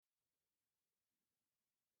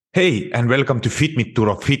Hey, and welcome to FitMit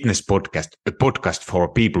Fitness Podcast, a podcast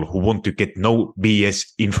for people who want to get no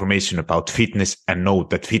BS information about fitness and know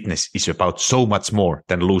that fitness is about so much more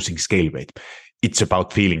than losing scale weight. It's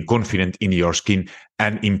about feeling confident in your skin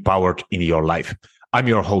and empowered in your life. I'm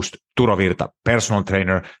your host, Turo Virta, personal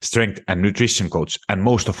trainer, strength and nutrition coach, and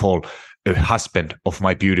most of all, a husband of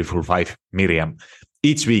my beautiful wife, Miriam.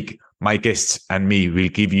 Each week, my guests and me will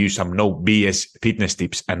give you some no BS fitness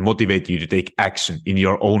tips and motivate you to take action in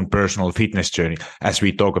your own personal fitness journey as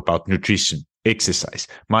we talk about nutrition, exercise,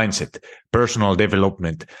 mindset, personal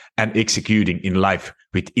development, and executing in life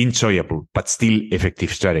with enjoyable but still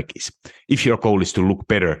effective strategies. If your goal is to look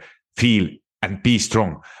better, feel and be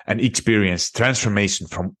strong and experience transformation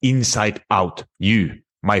from inside out, you,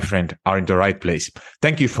 my friend, are in the right place.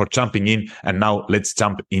 Thank you for jumping in. And now let's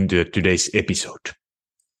jump into today's episode.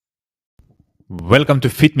 Welcome to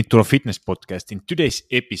FitMit Fitness Podcast. In today's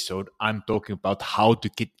episode, I'm talking about how to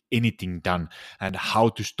get anything done and how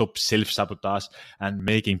to stop self-sabotage and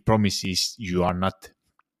making promises you are not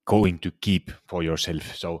going to keep for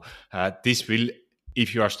yourself. So this will,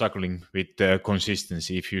 if you are struggling with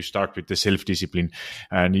consistency, if you start with the self-discipline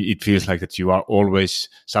and it feels like that you are always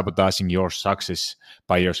sabotaging your success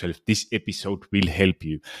by yourself, this episode will help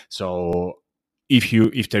you. So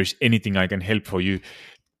if there's anything I can help for you,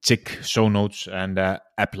 check show notes and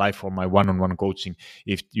apply for my one-on-one coaching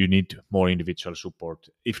if you need more individual support.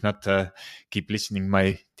 If not, keep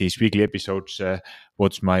listening these weekly episodes,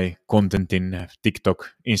 watch my content in TikTok,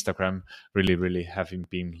 Instagram. Really having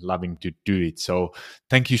been loving to do it. So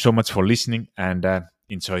thank you so much for listening and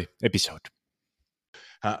enjoy episode.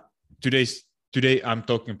 Today I'm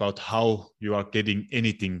talking about how you are getting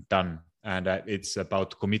anything done, and it's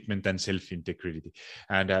about commitment and self-integrity.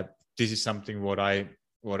 And this is something what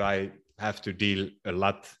I have to deal a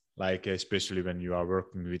lot, like especially when you are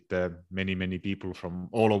working with many people from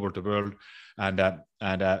all over the world, and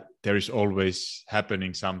there is always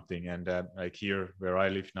happening something. And like here where I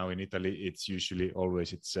live now in Italy, it's usually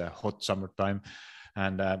always hot summertime.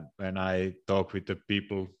 And when I talk with the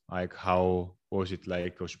people, like how was it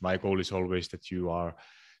like? Because my goal is always that you are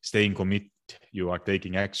staying committed, you are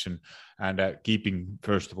taking action, and keeping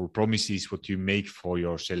first of all promises what you make for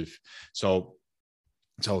yourself. So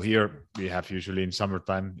here we have usually in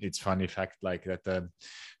summertime, it's funny fact like that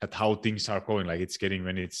how things are going. Like it's getting,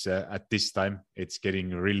 when it's at this time, it's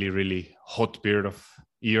getting really hot period of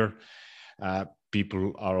year.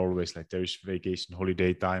 People are always like, there is vacation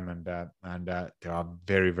holiday time, and there are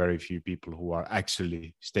very few people who are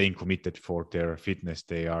actually staying committed for their fitness.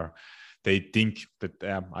 They think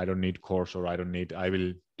that I don't need course, or I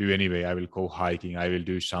will do anyway. I will go hiking. I will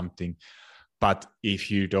do something. But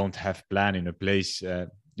if you don't have plan in a place,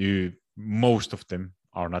 most of them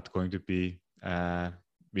are not going to be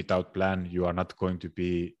without plan. You are not going to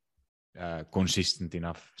be consistent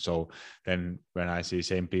enough. So then when I see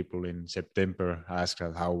same people in September ask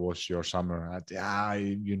how was your summer,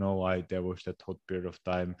 there was that hot period of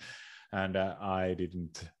time, and I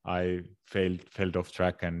failed off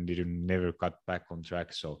track and never got back on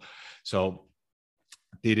track. So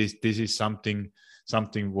this is something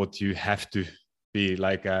what you have to be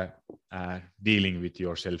like dealing with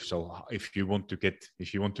yourself. So if you want to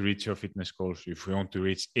reach your fitness goals, if you want to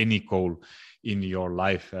reach any goal in your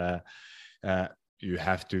life, you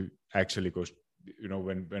have to actually go.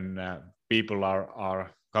 When people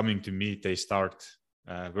are coming to me, they start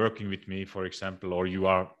working with me, for example, or you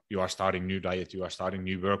are starting new diet, you are starting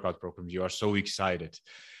new workout programs, you are so excited,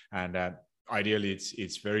 and ideally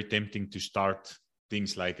it's very tempting to start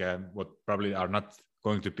things like what probably are not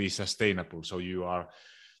going to be sustainable. So you are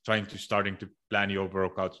starting to plan your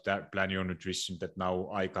workouts, plan your nutrition, that now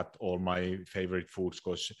I got all my favorite foods,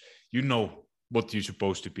 because you know what you're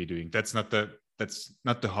supposed to be doing. That's not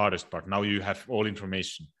the hardest part. Now you have all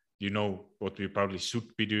information. You know what you probably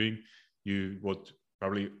should be doing, what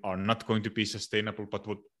probably are not going to be sustainable, but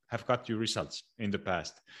what have got you results in the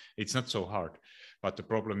past. It's not so hard. But the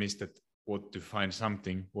problem is that to find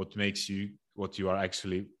something what makes you what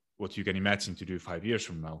you can imagine to do 5 years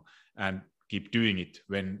from now, and keep doing it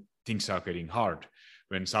when things are getting hard,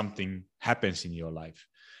 when something happens in your life.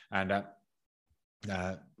 And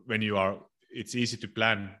it's easy to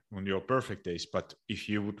plan on your perfect days, but if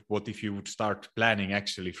you would start planning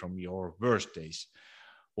actually from your worst days,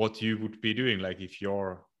 what you would be doing, like if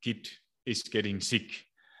your kid is getting sick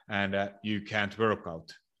and you can't work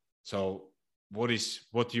out. So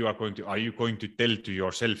what you are going to, are you going to tell to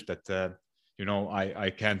yourself that,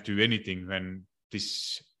 I can't do anything when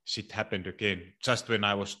this shit happened again, just when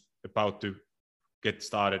I was about to get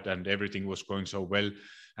started and everything was going so well,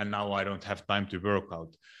 and now I don't have time to work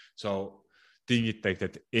out. So think it like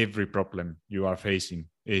that every problem you are facing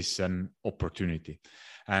is an opportunity.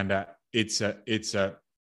 And it's a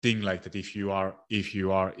thing like that. If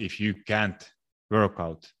you can't work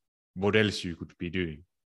out, what else you could be doing?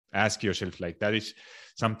 Ask yourself, like, that is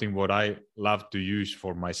something what I love to use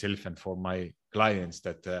for myself and for my clients,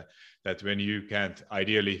 that when you can't,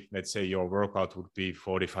 ideally, let's say your workout would be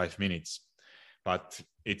 45 minutes, but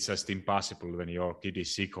it's just impossible when your kid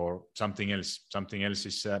is sick or something else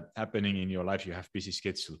is happening in your life, you have busy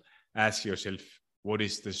schedule. Ask yourself, what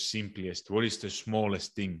is the simplest, what is the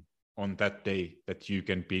smallest thing on that day that you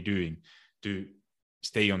can be doing to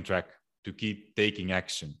stay on track, to keep taking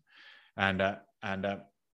action, and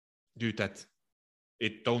do that.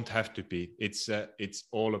 It don't have to be. It's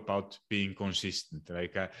all about being consistent.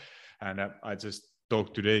 Like, I just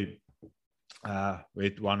talked today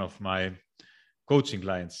with one of my coaching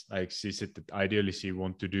clients. Like, she said that ideally she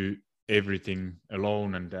want to do everything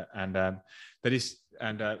alone, and that is,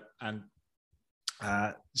 and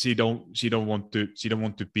she don't want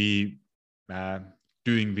to be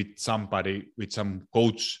doing with somebody, with some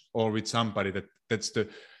coach or with somebody that's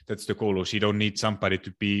the goal. Or she don't need somebody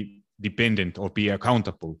to be dependent or be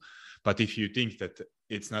accountable. But if you think that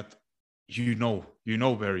it's not, you know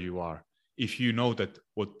where you are. If you know that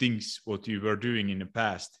what you were doing in the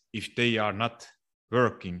past, if they are not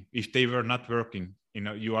working,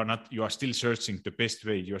 you are still searching the best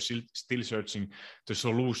way, you are still searching the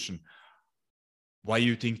solution. Why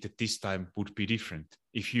you think that this time would be different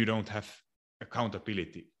if you don't have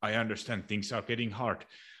accountability? I understand things are getting hard.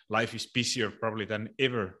 Life is busier probably than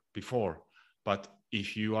ever before. But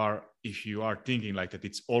if you are thinking like that,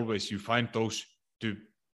 it's always, you find those to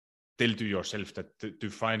tell to yourself, that to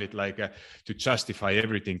find it like to justify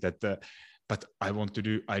everything, that but I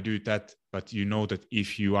do that. But you know that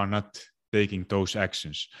if you are not taking those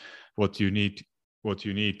actions, what you need,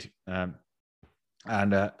 and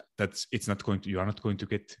you are not going to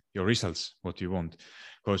get your results what you want.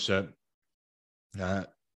 Because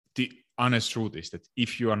the honest truth is that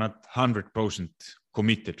if you are not 100%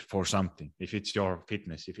 committed for something, if it's your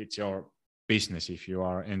fitness, if it's your business, if you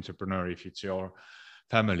are an entrepreneur, if it's your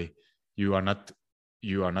family, you are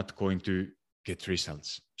not going to get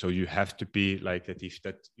results. So you have to be like that. If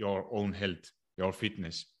that your own health, your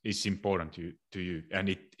fitness is important to you, and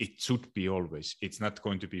it should be always. It's not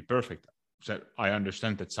going to be perfect. So I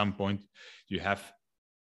understand at some point you have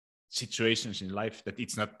situations in life that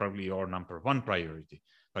it's not probably your number one priority,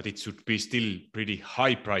 but it should be still pretty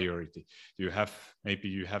high priority. You have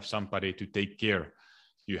somebody to take care.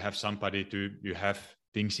 You have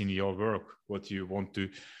things in your work, what you want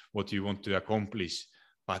to accomplish.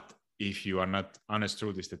 But if you are not, honest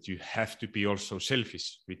truth is that you have to be also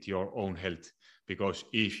selfish with your own health, because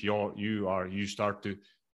if you start to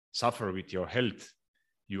suffer with your health,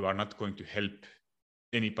 you are not going to help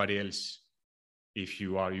anybody else if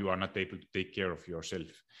you are not able to take care of yourself.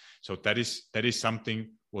 So that is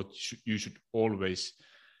something what you should always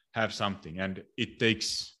have something, and it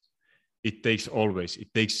takes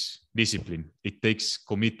discipline, it takes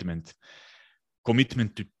commitment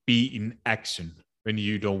to be in action when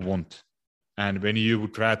you don't want, and when you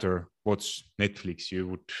would rather watch Netflix, you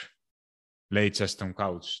would lay just on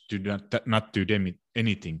couch, not do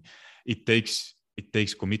anything. It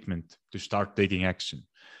takes commitment to start taking action,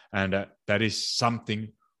 and that is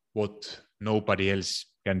something what nobody else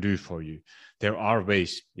can do for you. There are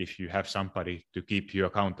ways, if you have somebody to keep you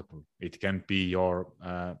accountable. It can be your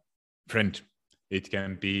friend, it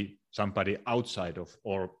can be somebody outside of,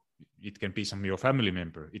 or it can be your family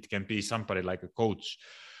member, it can be somebody like a coach,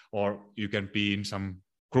 or you can be in some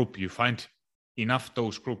group. You find enough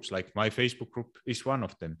those groups, like my Facebook group is one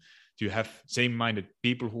of them. You have same-minded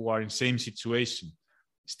people who are in same situation.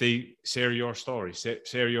 Share your story,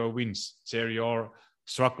 share your wins, share your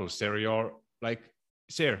struggles,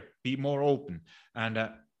 share, be more open, and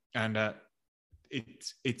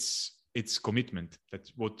it's commitment.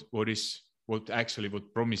 That's what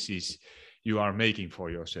promises you are making for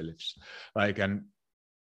yourselves. Like, and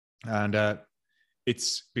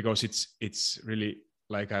it's because it's really,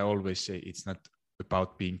 like I always say, it's not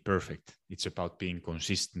about being perfect. It's about being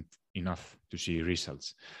consistent enough to see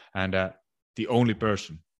results. And the only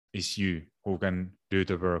person is you who can do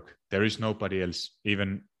the work. There is nobody else.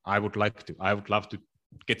 Even I would love to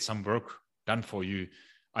get some work done for you.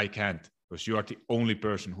 I can't, because you are the only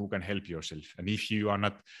person who can help yourself. And if you are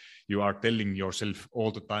not, you are telling yourself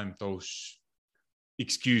all the time those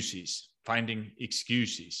excuses, finding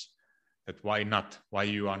excuses that why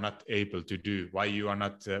you are not able to do, why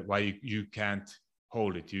you can't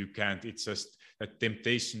hold it, you can't. It's just that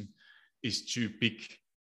temptation is too big.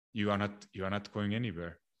 You are not going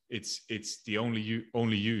anywhere. it's the only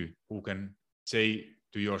you who can say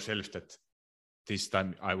to yourself that this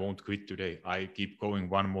time I won't quit today. I keep going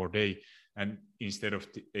one more day, and instead of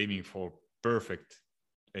aiming for perfect,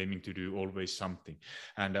 aiming to do always something.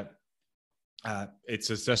 And it's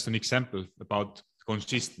just an example about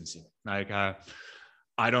consistency. Like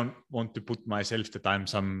I don't want to put myself that I'm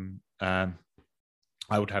some.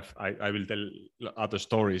 I will tell other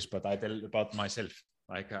stories, but I tell about myself,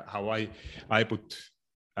 like how I put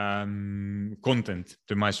content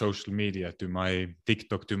to my social media, to my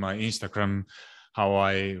TikTok, to my Instagram, how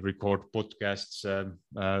I record podcasts.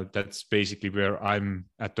 That's basically where I'm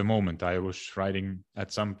at the moment. I was writing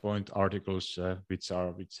at some point articles which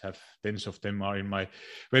have tens of them are in my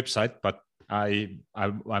website, but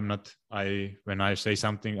I'm not. When I say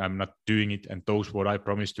something, I'm not doing it, and those what I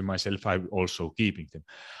promised to myself, I'm also keeping them.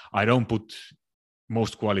 I don't put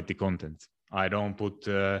most quality content. I don't put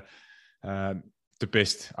the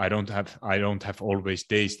best. I don't have always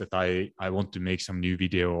days that I want to make some new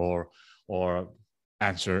video or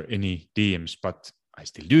answer any DMs, but I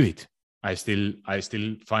still do it. I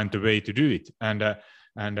still find a way to do it, and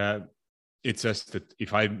it's just that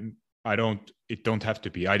if it don't have to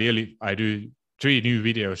be. Ideally, I do 3 new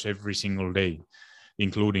videos every single day,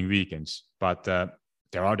 including weekends. But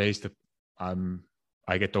there are days that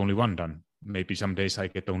I get only 1 done. Maybe some days I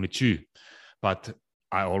get only 2, but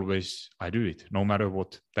I do it no matter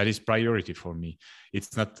what. That is priority for me.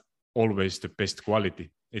 It's not always the best quality.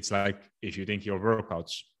 It's like if you think your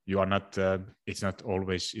workouts, you are not. It's not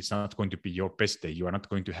going to be your best day. You are not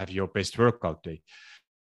going to have your best workout day.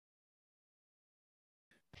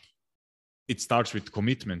 It starts with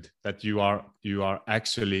commitment, that you are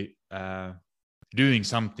actually doing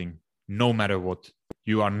something no matter what.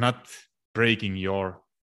 You are not breaking your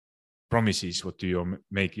promises what you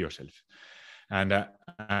make yourself, and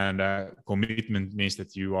commitment means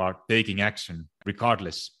that you are taking action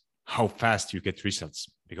regardless how fast you get results,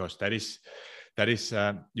 because that is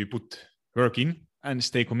you put work in and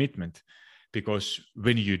stay commitment, because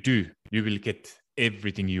when you do, you will get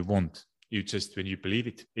everything you want. You just, when you believe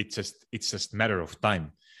it, it's just matter of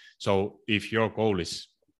time. So if your goal is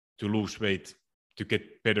to lose weight, to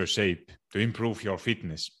get better shape, to improve your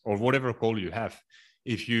fitness, or whatever goal you have,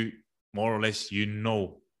 if you more or less you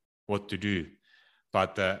know what to do,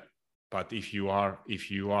 but if you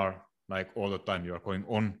are like all the time you are going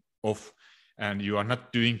on off and you are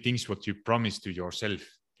not doing things what you promise to yourself,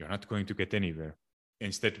 you're not going to get anywhere.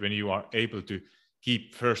 Instead, when you are able to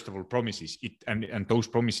keep, first of all, promises, and those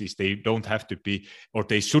promises, they don't have to be, or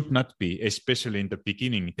they should not be, especially in the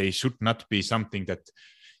beginning, they should not be something that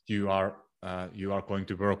you are going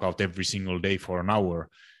to work out every single day for an hour.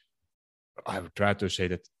 I would try to say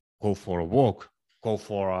that go for a walk, do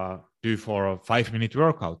for a 5-minute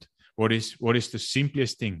workout. What is the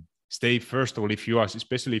simplest thing? Stay, first of all,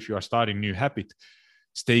 especially if you are starting new habit,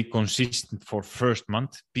 stay consistent for first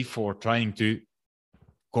month before trying to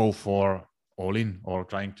go for all in or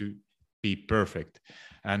trying to be perfect.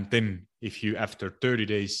 And then if you, after 30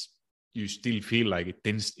 days, you still feel like it,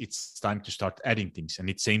 then it's time to start adding things. And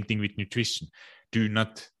it's same thing with nutrition. Do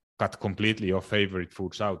not cut completely your favorite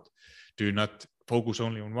foods out. Do not focus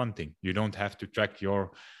only on one thing. You don't have to track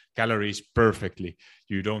your calories perfectly.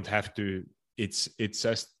 You don't have to, it's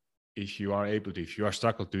just, if you are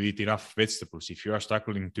struggling to eat enough vegetables, if you are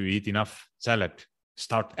struggling to eat enough salad,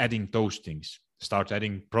 start adding those things, start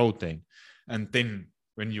adding protein. And then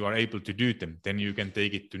when you are able to do them, then you can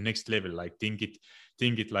take it to next level. Like think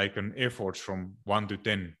it like an effort from 1 to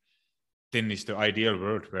 10. 10 is the ideal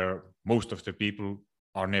word where most of the people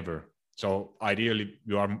are never. So ideally,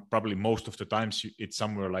 you are probably most of the times it's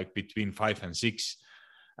somewhere like between 5 and 6.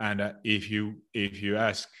 And if you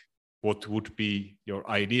ask what would be your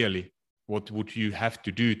ideally, what would you have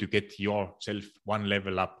to do to get yourself one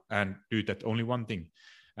level up, and do that only one thing.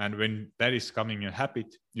 And when that is becoming a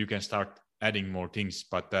habit, you can start adding more things.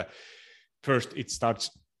 But first, it starts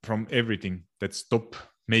from everything. That stop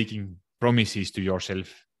making promises to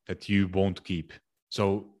yourself that you won't keep.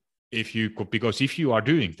 So because if you are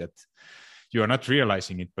doing that, you are not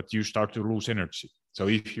realizing it, but you start to lose energy. So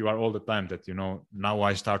if you are all the time that, now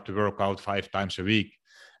I start to work out 5 times a week,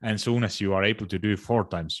 and soon as you are able to do 4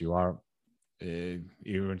 times, you are,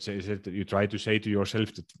 you try to say to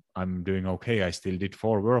yourself that I'm doing okay. I still did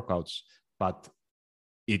 4 workouts, but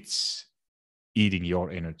it's eating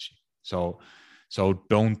your energy. So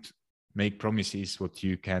don't make promises what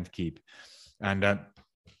you can't keep. And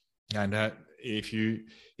if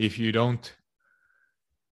you don't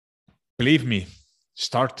believe me,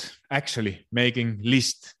 start actually making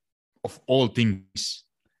list of all things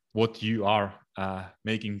what you are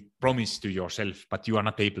making promise to yourself, but you are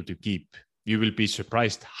not able to keep. You will be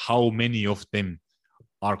surprised how many of them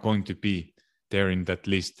are going to be there in that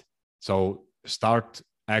list. So start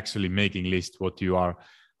actually making list what you are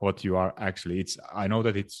actually. I know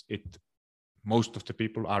that most of the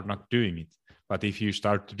people are not doing it, but if you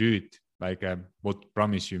start to do it, like what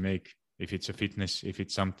promise you make, if it's a fitness, if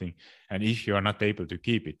it's something, and if you are not able to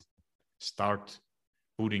keep it, start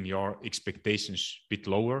putting your expectations a bit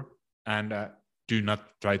lower, and do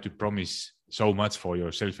not try to promise so much for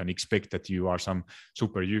yourself and expect that you are some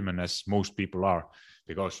superhuman, as most people are,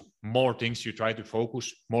 because more things you try to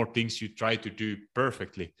focus, more things you try to do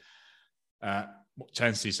perfectly,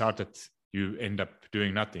 chances are that you end up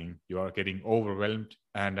doing nothing. You are getting overwhelmed,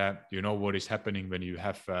 and you know what is happening when you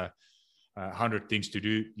have 100 things to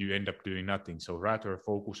do, you end up doing nothing. So rather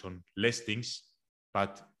focus on less things,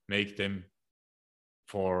 but make them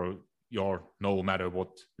for your no matter what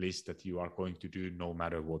list that you are going to do no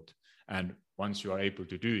matter what. And once you are able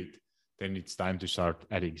to do it, then it's time to start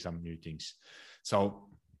adding some new things. So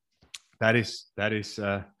that is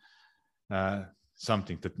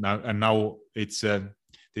something that now it's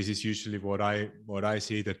this is usually what I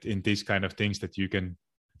see, that in these kind of things that you can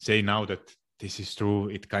say now that this is true,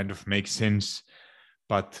 it kind of makes sense,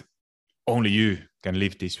 but only you can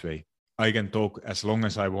live this way. I can talk as long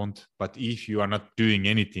as I want, but if you are not doing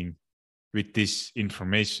anything with this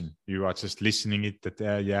information, you are just listening it,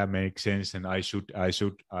 that yeah, makes sense, and I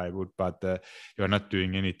would, but you are not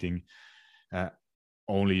doing anything.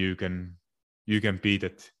 Only you can be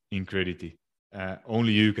that incredibly.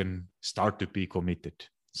 Only you can start to be committed.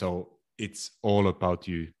 So it's all about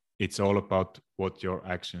you. It's all about what your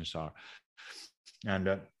actions are,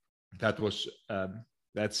 and that's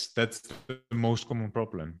the most common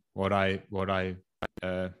problem. What I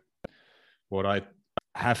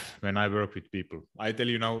have when I work with people. I tell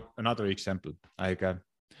you now another example, like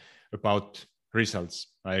about results.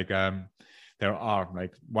 Like there are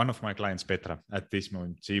like one of my clients, Petra, at this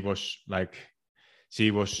moment.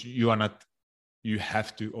 You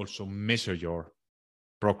have to also measure your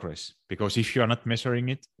progress, because if you are not measuring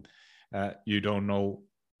it, you don't know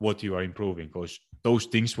what you are improving, because those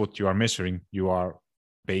things what you are measuring, you are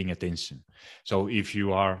paying attention. So if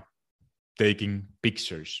you are taking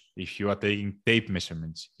pictures, if you are taking tape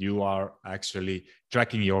measurements, you are actually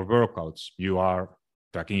tracking your workouts, you are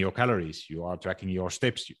tracking your calories, you are tracking your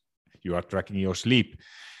steps, you are tracking your sleep.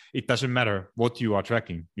 It doesn't matter what you are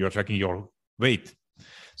tracking your weight.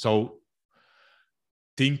 So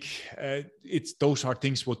think those are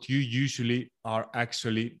things what you usually are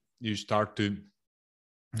actually, you start to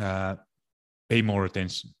pay more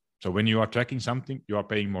attention. So when you are tracking something, you are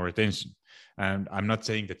paying more attention. And I'm not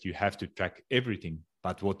saying that you have to track everything,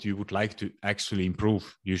 but what you would like to actually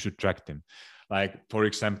improve, you should track them. Like, for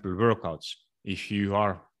example, workouts. If you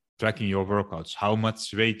are tracking your workouts, how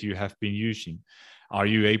much weight you have been using, are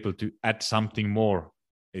you able to add something more?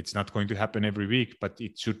 It's not going to happen every week, but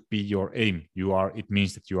it should be your aim. It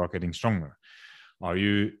means that you are getting stronger. Are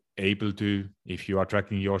you able to, if you are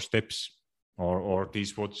tracking your steps, or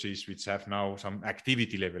these watches which have now some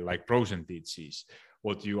activity level like percentages,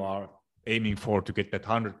 what you are aiming for to get that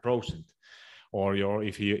 100%, or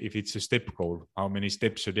if it's a step goal, how many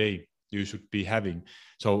steps a day you should be having.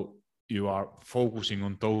 So you are focusing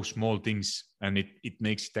on those small things, and it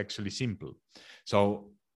makes it actually simple.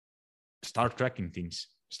 So start tracking things.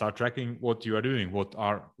 Start tracking what you are doing, what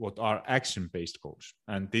are action-based goals.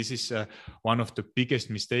 And this is one of the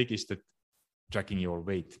biggest mistakes, is that tracking your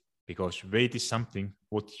weight, because weight is something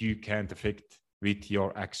what you can't affect with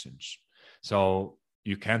your actions. So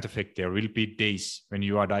you can't affect. There will be days when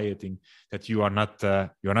you are dieting that you are not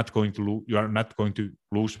going to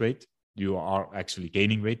lose weight. You are actually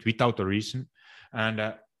gaining weight without a reason.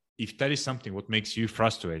 And if that is something what makes you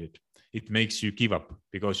frustrated, it makes you give up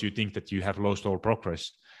because you think that you have lost all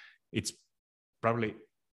progress. It's probably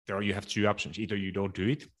there. You have two options. Either you don't do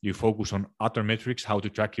it, you focus on other metrics, how to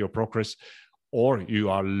track your progress, or you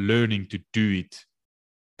are learning to do it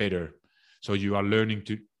better. So you are learning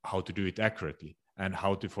how to do it accurately, and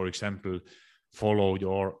how to, for example,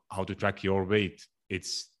 how to track your weight.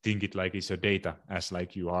 Think it like it's a data, as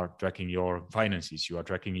like you are tracking your finances, you are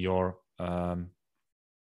tracking your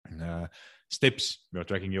steps, you are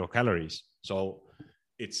tracking your calories. So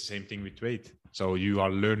it's the same thing with weight. So you are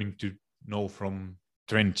learning to know from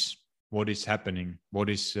trends what is happening, what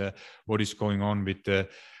is going on with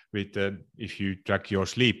if you track your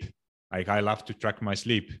sleep. Like, I love to track my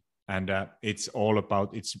sleep, and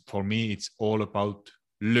for me it's all about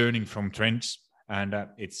learning from trends. And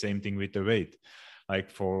it's same thing with the weight. Like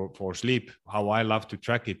for sleep, how I love to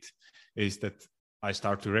track it is that I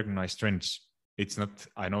start to recognize trends. It's not,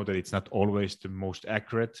 I know that it's not always the most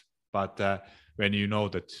accurate, but when you know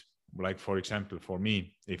that, like, for example, for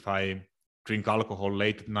me, if I drink alcohol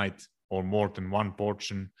late at night or more than one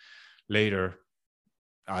portion later,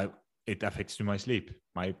 it affects to my sleep.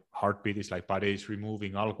 My heartbeat is like body is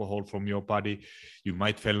removing alcohol from your body. You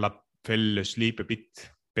might fell asleep a bit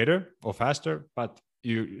better or faster, but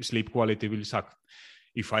your sleep quality will suck.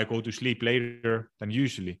 If I go to sleep later than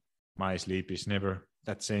usually, my sleep is never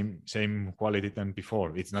that same quality than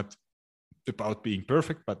before. It's not about being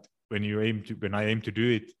perfect, but when I aim to do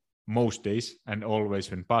it most days and always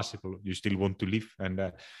when possible, you still want to live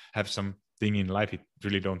and have something in life. It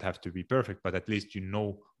really don't have to be perfect, but at least you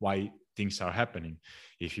know why things are happening.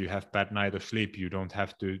 If you have bad night of sleep, you don't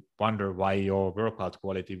have to wonder why your workout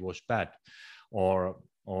quality was bad, or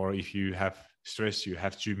if you have stress, you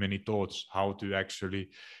have too many thoughts, how to actually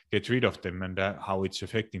get rid of them, and how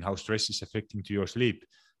stress is affecting to your sleep.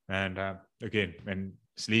 And again, when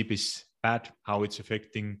sleep is bad, how it's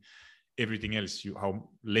affecting everything else, how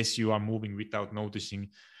less you are moving without noticing.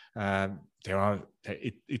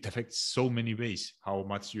 It affects so many ways. How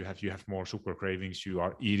much you have more sugar cravings, you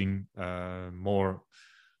are eating more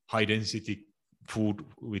high density food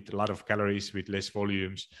with a lot of calories with less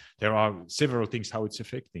volumes. There are several things how it's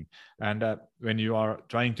affecting, and when you are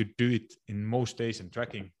trying to do it in most days and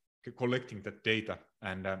collecting that data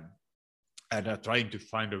and trying to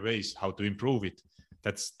find a ways how to improve it,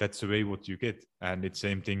 that's the way what you get. And it's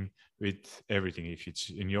same thing with everything. If it's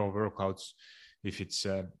in your workouts, if it's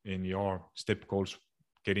in your step goals,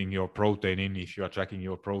 getting your protein in, if you are tracking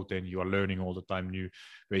your protein, you are learning all the time new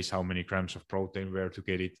ways, how many grams of protein, where to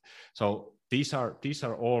get it. So these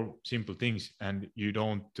are all simple things, and you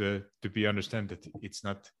don't to be understand that it's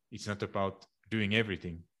not about doing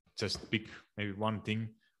everything. Just pick maybe one thing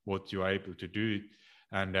what you are able to do,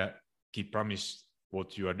 and keep promise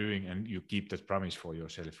what you are doing, and you keep that promise for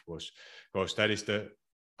yourself, because that is the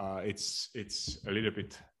it's a little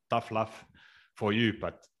bit tough love for you.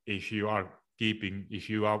 But if you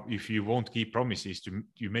won't keep promises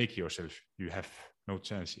you make yourself, you have no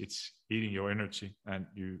chance. It's eating your energy, and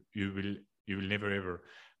you will never ever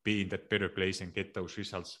be in that better place and get those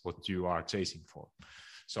results what you are chasing for.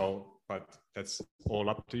 So, but that's all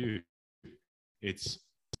up to you. It's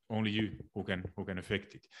only you who can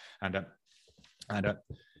affect it. And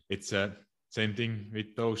it's same thing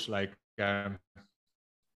with those, like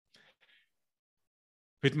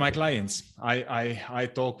with my clients. I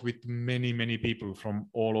talk with many people from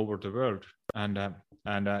all over the world, and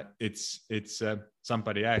it's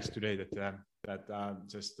somebody asked today that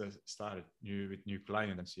just started with new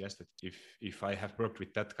client, and she asked that if I have worked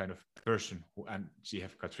with that kind of person and she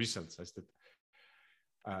have got results. I said,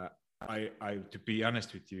 I to be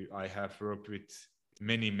honest with you, I have worked with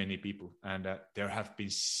many people, and there have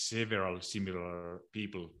been several similar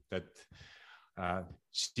people that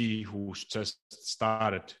see who's just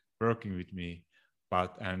started working with me,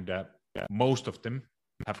 and most of them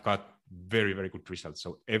have got very good results.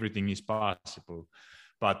 So everything is possible,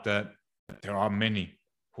 but there are many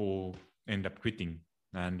who end up quitting,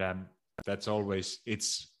 and that's always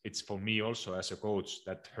it's for me also as a coach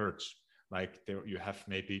that hurts. Like there you have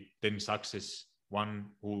maybe 10 success, one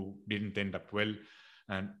who didn't end up well,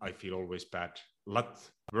 and I feel always bad. A lot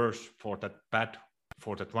worse for that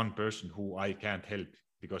one person who I can't help,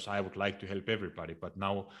 because I would like to help everybody, but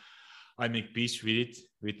now I make peace with it,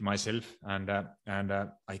 with myself, and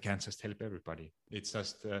I can't just help everybody. It's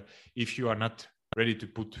just if you are not ready to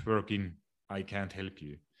put work in, I can't help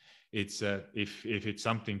you. It's if it's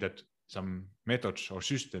something that some methods or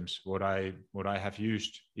systems what I have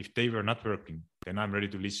used, if they were not working, then I'm ready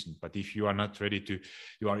to listen. But if you are not ready to,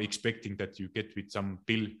 you are expecting that you get with some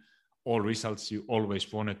pill all results you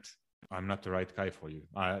always wanted, I'm not the right guy for you.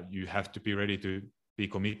 You have to be ready to be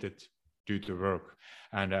committed, do the work.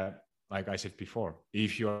 And like I said before,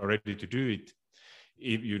 if you are ready to do it,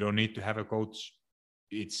 if you don't need to have a coach,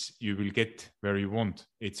 you will get where you want.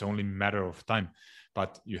 It's only a matter of time,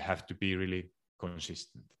 but you have to be really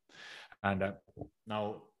consistent. And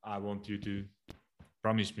now I want you to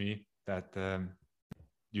promise me that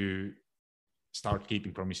you start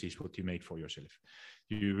keeping promises what you make for yourself.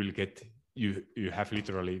 You will get, you have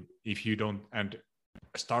literally, if you don't, and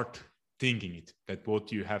start thinking it, that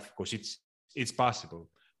what you have, because it's possible.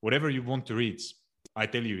 Whatever you want to reach, I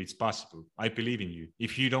tell you, it's possible. I believe in you.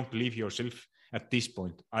 If you don't believe yourself at this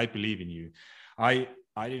point, I believe in you. I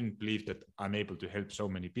didn't believe that I'm able to help so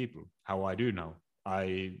many people how I do now.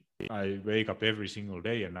 I wake up every single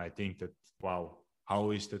day and I think that, wow,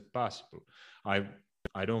 how is that possible? I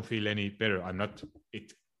don't feel any better. I'm not,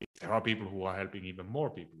 it there are people who are helping even more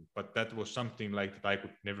people. But that was something like that I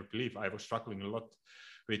could never believe. I was struggling a lot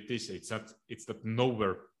with this. It's not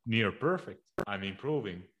nowhere near perfect. I'm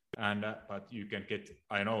improving, and but you can get.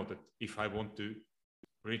 I know that if I want to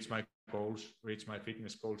reach my goals, reach my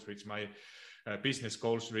fitness goals, reach my business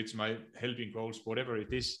goals, reach my helping goals, whatever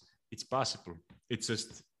it is, it's possible. It's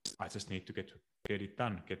just I just need to get it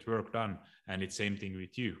done, get work done. And it's same thing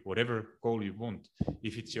with you. Whatever goal you want,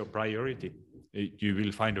 if it's your priority, you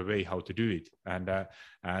will find a way how to do it. And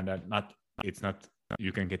it's not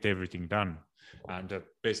you can get everything done. And the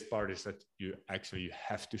best part is that you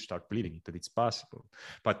have to start believing it, that it's possible.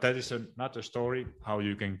 But that is another story, how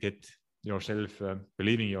you can get yourself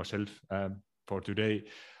believing yourself. For today,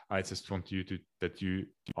 I just want you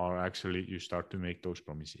you start to make those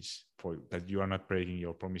promises, for that you are not breaking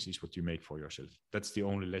your promises what you make for yourself. That's the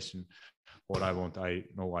only lesson what I want. I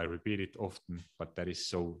know I repeat it often, but that is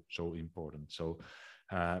so important. So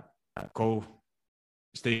go,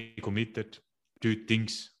 stay committed, do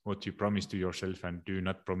things what you promise to yourself, and do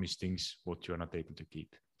not promise things what you are not able to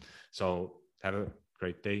keep. So have a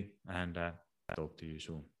great day, and talk to you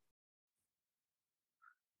soon.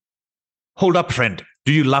 Hold up, friend.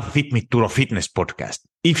 Do you love Fit Me Turo Fitness podcast?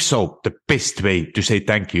 If so, the best way to say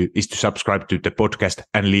thank you is to subscribe to the podcast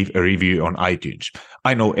and leave a review on iTunes.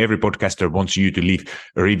 I know every podcaster wants you to leave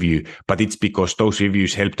a review, but it's because those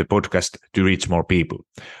reviews help the podcast to reach more people.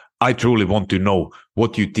 I truly want to know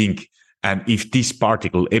what you think, and if this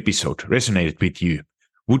particular episode resonated with you,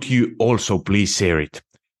 would you also please share it?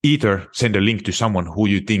 Either send a link to someone who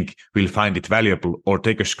you think will find it valuable, or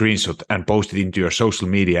take a screenshot and post it into your social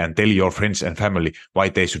media and tell your friends and family why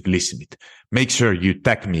they should listen it. Make sure you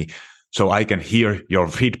tag me so I can hear your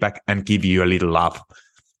feedback and give you a little love.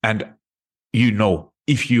 And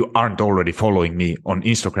if you aren't already following me on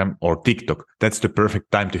Instagram or TikTok, that's the perfect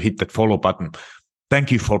time to hit that follow button.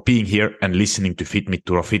 Thank you for being here and listening to Fit Me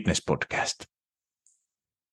Turo Fitness podcast.